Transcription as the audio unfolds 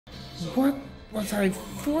What was I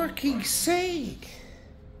forking saying?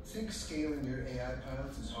 Think scaling your AI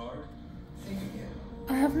pilots is hard? Think again.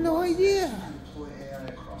 I have no idea. Deploy AI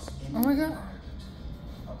across any Oh my god. environment.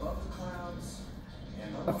 Above the clouds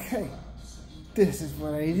and under Okay. the clouds. This is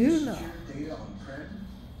what I do now. Secure data on-prem.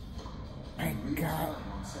 I got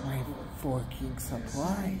my forking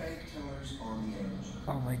supply. Bank tellers on the edge.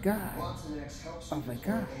 Oh my god. Watson-X helps Oh you my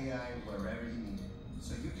deploy god. AI wherever you need it.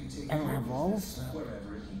 So you can take I don't your have all of business them,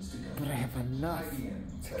 wherever it needs to go. but I have enough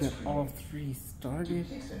to get all three started,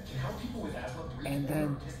 and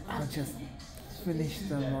then I'll just finish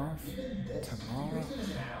them off tomorrow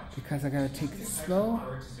because I gotta take it slow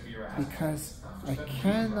because I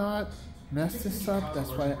cannot mess this up. That's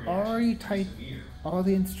why I already typed all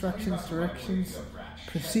the instructions, directions,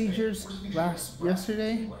 procedures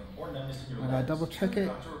yesterday. I gotta double check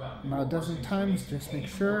it about a dozen times, just make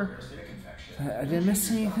sure that I didn't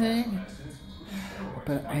miss anything.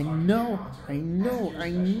 But I know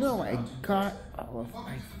I got all of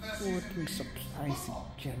my forking supplies to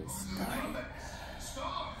get it started.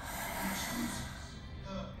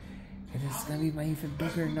 And it's gonna be my even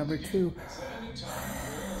bigger number 2.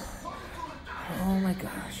 Oh my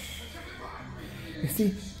gosh. You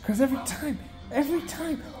see, because every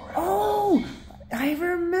time, oh, I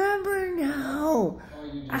remember now.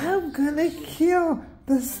 I'm gonna kill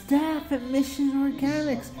the staff at Mission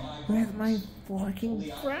Organics with my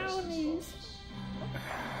forking brownies.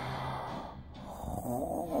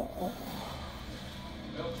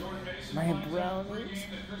 My brownies,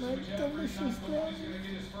 my delicious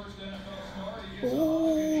brownies.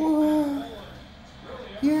 Oh,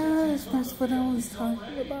 yes, that's what I was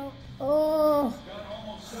talking about. Oh,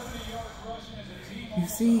 you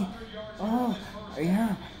see, oh,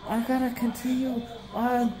 yeah, I gotta continue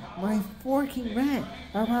on my forking rant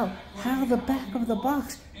about how the back of the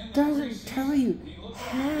box doesn't tell you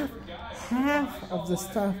half of the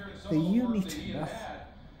stuff that you need to know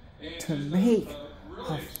to make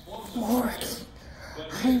a forking.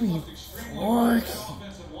 I mean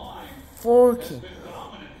forking.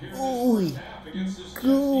 Ooey,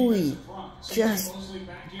 gooey, just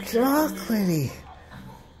chocolatey.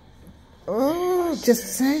 Oh,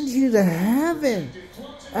 just send you to heaven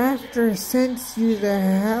after sends you to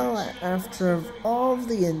hell after all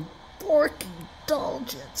the forking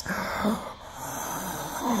indulgence.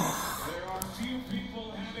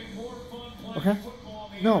 Okay?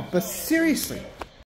 No, but seriously.